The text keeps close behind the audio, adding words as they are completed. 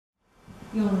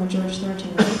You all know George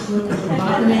Thornton, right? Local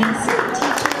botanist,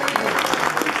 teacher.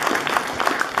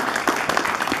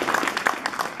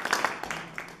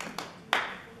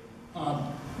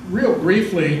 Real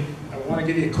briefly, I want to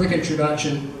give you a quick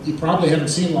introduction. You probably haven't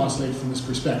seen Lost Lake from this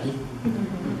perspective.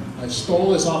 I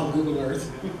stole this off of Google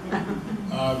Earth.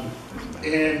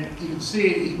 And you can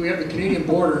see we have the Canadian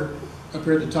border up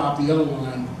here at the top, the yellow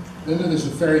line. Then there's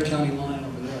the Ferry County line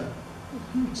over there.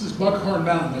 This is Buckhorn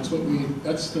Mountain.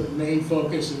 That's the main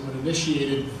focus and what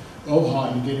initiated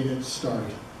OHA in getting it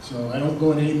started. So I don't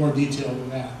go into any more detail than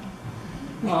that.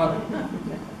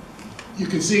 You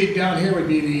can see down here would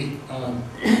be the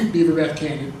Beaver Bath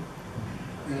Canyon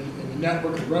and the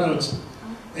network of roads.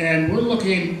 And we're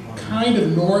looking kind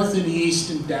of north and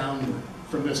east and downward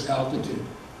from this altitude.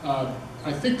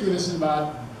 I think this is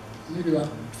maybe about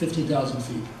 15,000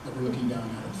 feet that we're looking down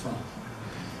at front.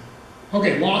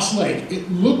 Okay, Lost Lake.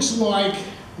 It looks like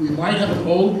we might have an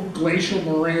old glacial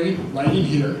moraine right in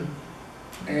here,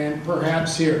 and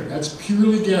perhaps here. That's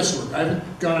purely guesswork. I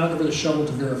haven't gone out there with a shovel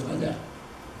to verify that.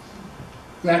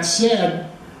 That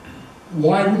said,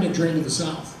 why wouldn't it drain to the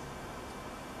south,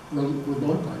 where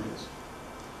Bonaparte is?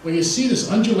 Well, you see this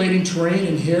undulating terrain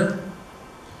in here,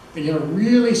 and you have a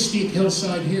really steep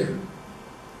hillside here.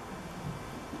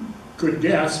 Good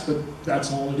guess, but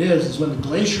that's all it is when the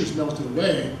glaciers melted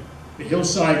away, the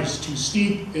hillside is too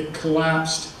steep, it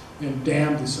collapsed and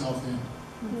dammed the south end.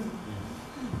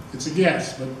 It's a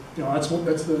guess, but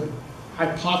that's the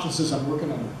hypothesis I'm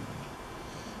working on.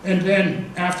 And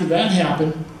then after that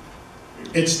happened,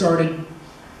 it started,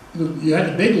 you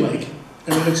had the big lake,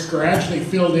 and then it's gradually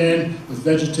filled in with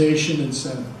vegetation and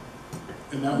sediment.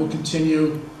 And that will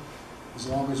continue as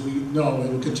long as we know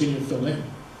it will continue to fill in.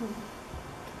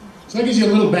 So that gives you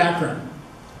a little background.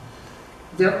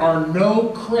 There are no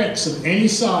creeks of any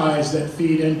size that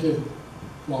feed into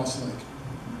Lost Lake.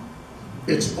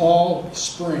 It's all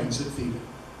springs that feed it,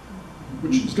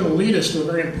 which is going to lead us to a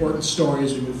very important story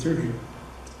as we move through here.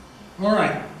 All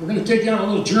right, we're going to take you on a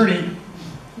little journey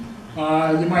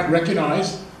you might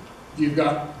recognize. You've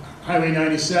got Highway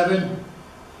 97.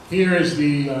 Here is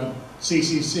the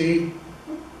CCC.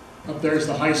 Up there is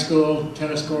the high school,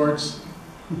 tennis courts,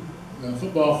 the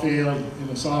football field, and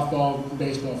the softball and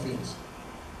baseball fields.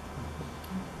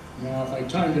 Now, if I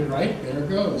timed it right, there it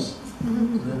goes.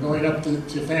 We're going up to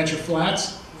Fancher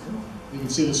Flats. You can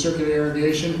see the circular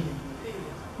irrigation.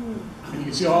 And you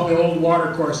can see all the old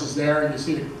water courses there, and you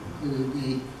see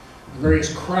the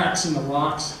various cracks in the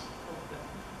rocks.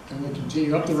 And we'll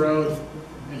continue up the road,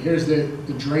 and here's the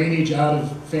drainage out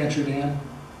of Fancher Dam.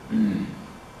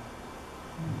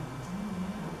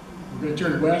 We're going to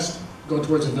turn west, go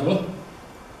towards a villa.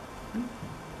 And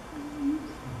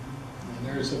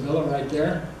there's a villa right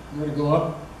there. We're going to go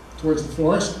up towards the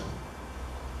forest.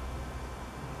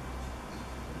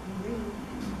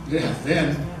 Yeah,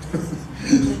 then.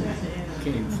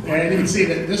 And you can see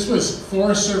that this was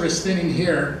Forest Service thinning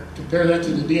here. Compare that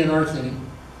to the DNR thinning.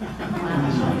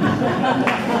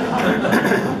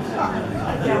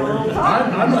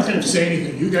 I'm not going to say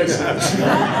anything. You guys say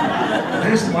it.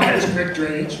 Here's the Myers Creek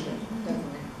drainage.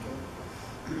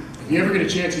 If you ever get a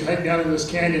chance, you hike down into this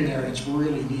canyon there. It's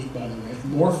really neat, by the way.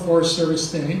 More Forest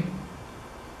Service thinning.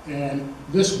 And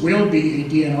this will be a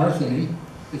DNR thinning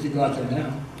if you go out there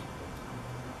now.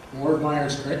 More of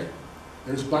Myers Creek.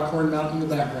 There's Buckhorn Mountain in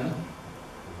the background.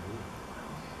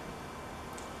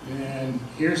 And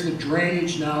here's the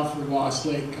drainage now for Lost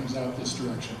Lake, comes out this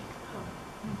direction.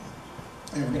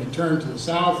 And we're going to turn to the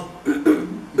south. You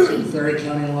see the Ferry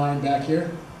County line back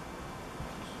here.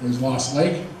 There's Lost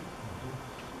Lake.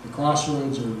 The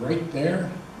crossroads are right there.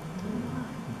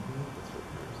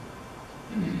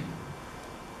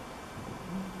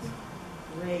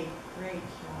 Great.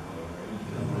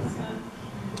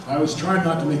 I was trying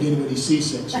not to make anybody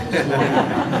seasick.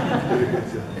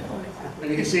 And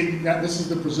you can see that this is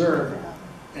the preserve.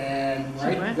 And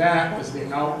right that is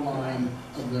the outline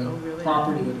of the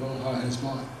property that OHA has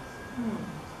bought.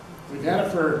 We've had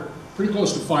it for pretty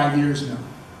close to 5 years now.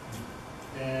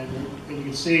 And you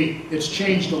can see it's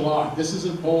changed a lot. This is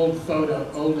an old photo,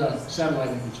 old satellite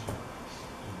image.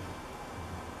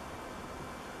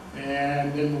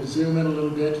 And then we'll zoom in a little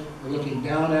bit. We're looking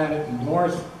down at it in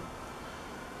north.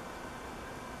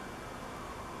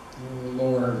 And we'll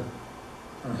lower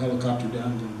our helicopter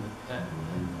down a little bit.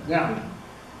 Now,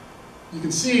 you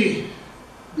can see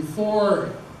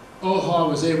before OHA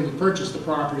was able to purchase the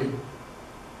property,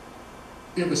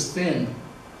 it was thin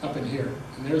up in here.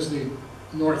 And there's the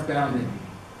north boundary.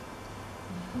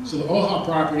 So the OHA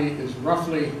property is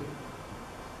roughly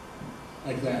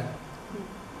like that.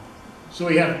 So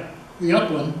we have the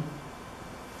upland,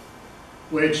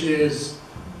 which is,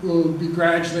 we'll be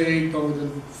gradually, over the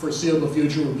foreseeable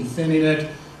future, we'll be thinning it,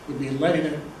 we'll be letting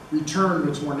it return to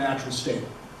its more natural state.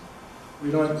 We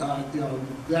don't,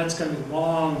 that's going to be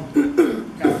long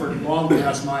effort, long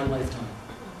past my lifetime.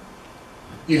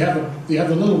 You have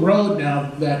a little road now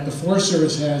that the Forest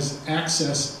Service has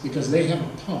access because they have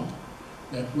a pump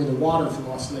where the water from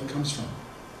Lost Lake comes from.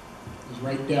 It's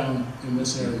right down in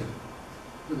this area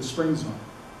where the springs are.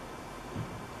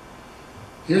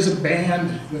 Here's a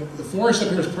band. The forest up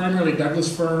here is primarily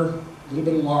Douglas fir, a little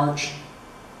bit of larch,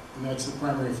 and that's the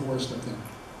primary forest up there.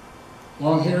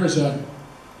 Along here is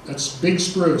that's big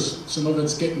spruce. Some of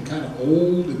it's getting kind of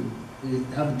old and we're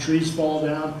having trees fall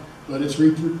down, but it's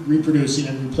reproducing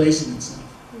and replacing itself.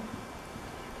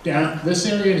 Down this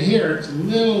area in here, it's a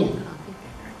little,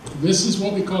 this is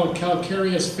what we call a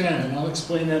calcareous fen, and I'll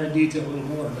explain that in detail a little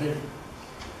more later.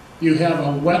 You have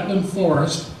a wetland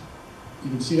forest. You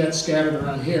can see that scattered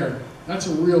around here. That's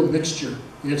a real mixture.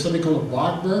 You have something called a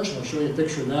bog birch. I'll show you a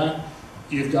picture of that.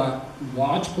 You've got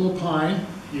lodgepole pine,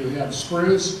 you have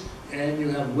spruce, and you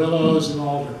have willows and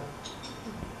alder.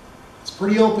 It's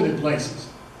pretty open in places.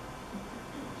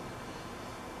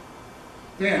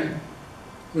 Then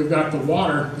we've got the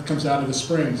water that comes out of the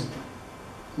springs,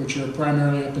 which are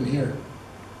primarily up in here.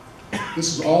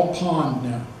 This is all pond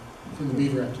now from the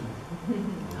beaver activity.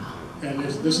 And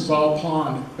this is all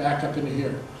pond back up into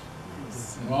here.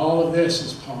 And all of this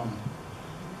is pond.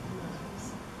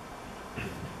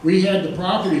 We had the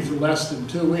property for less than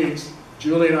 2 weeks.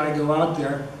 Julie and I go out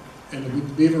there, and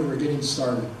the beaver were getting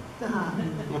started.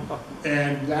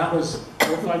 And that was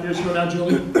 4 or 5 years ago now,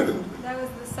 Julie? That was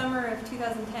the summer of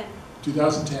 2010.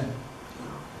 2010.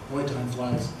 Boy, time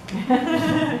flies.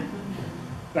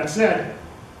 That said,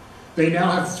 they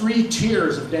now have 3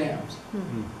 tiers of dams.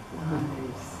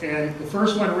 And the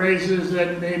first one raises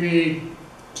at maybe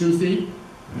 2 feet.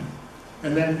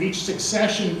 And then each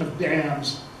succession of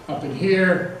dams up in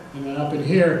here and then up in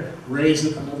here raise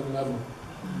it another level.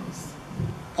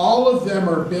 All of them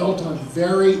are built on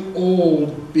very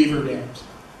old beaver dams.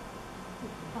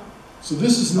 So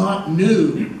this is not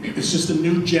new, it's just a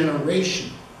new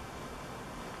generation.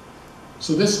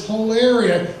 So this whole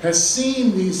area has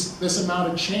seen this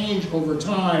amount of change over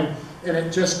time, and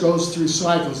it just goes through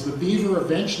cycles. The beaver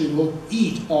eventually will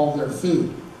eat all their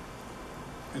food,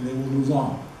 and they will move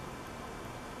on.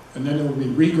 And then there will be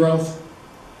regrowth,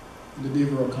 and the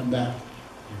beaver will come back.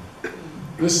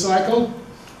 This cycle,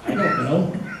 I don't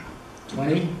know,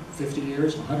 20, 50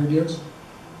 years, 100 years?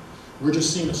 We're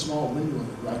just seeing a small window of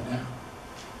it right now.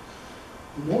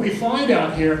 And what we find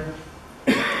out here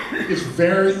is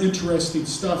very interesting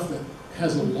stuff that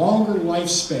has a longer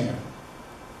lifespan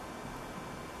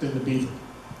than the beaver.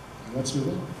 And let's move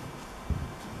on.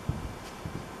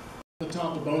 At the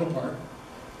top of Bonaparte.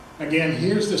 Again,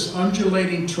 here's this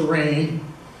undulating terrain,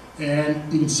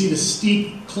 and you can see the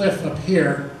steep cliff up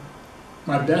here.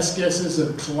 My best guess is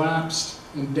it collapsed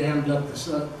and dammed up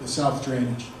the south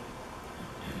drainage.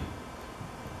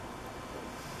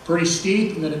 Pretty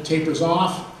steep, and then it tapers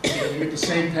off. And you get the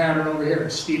same pattern over here, a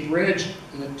steep ridge,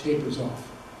 and it tapers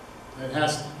off.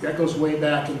 That goes way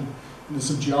back into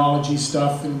some geology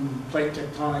stuff and plate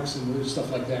tectonics and weird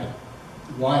stuff like that.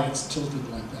 Why it's tilted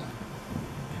like that.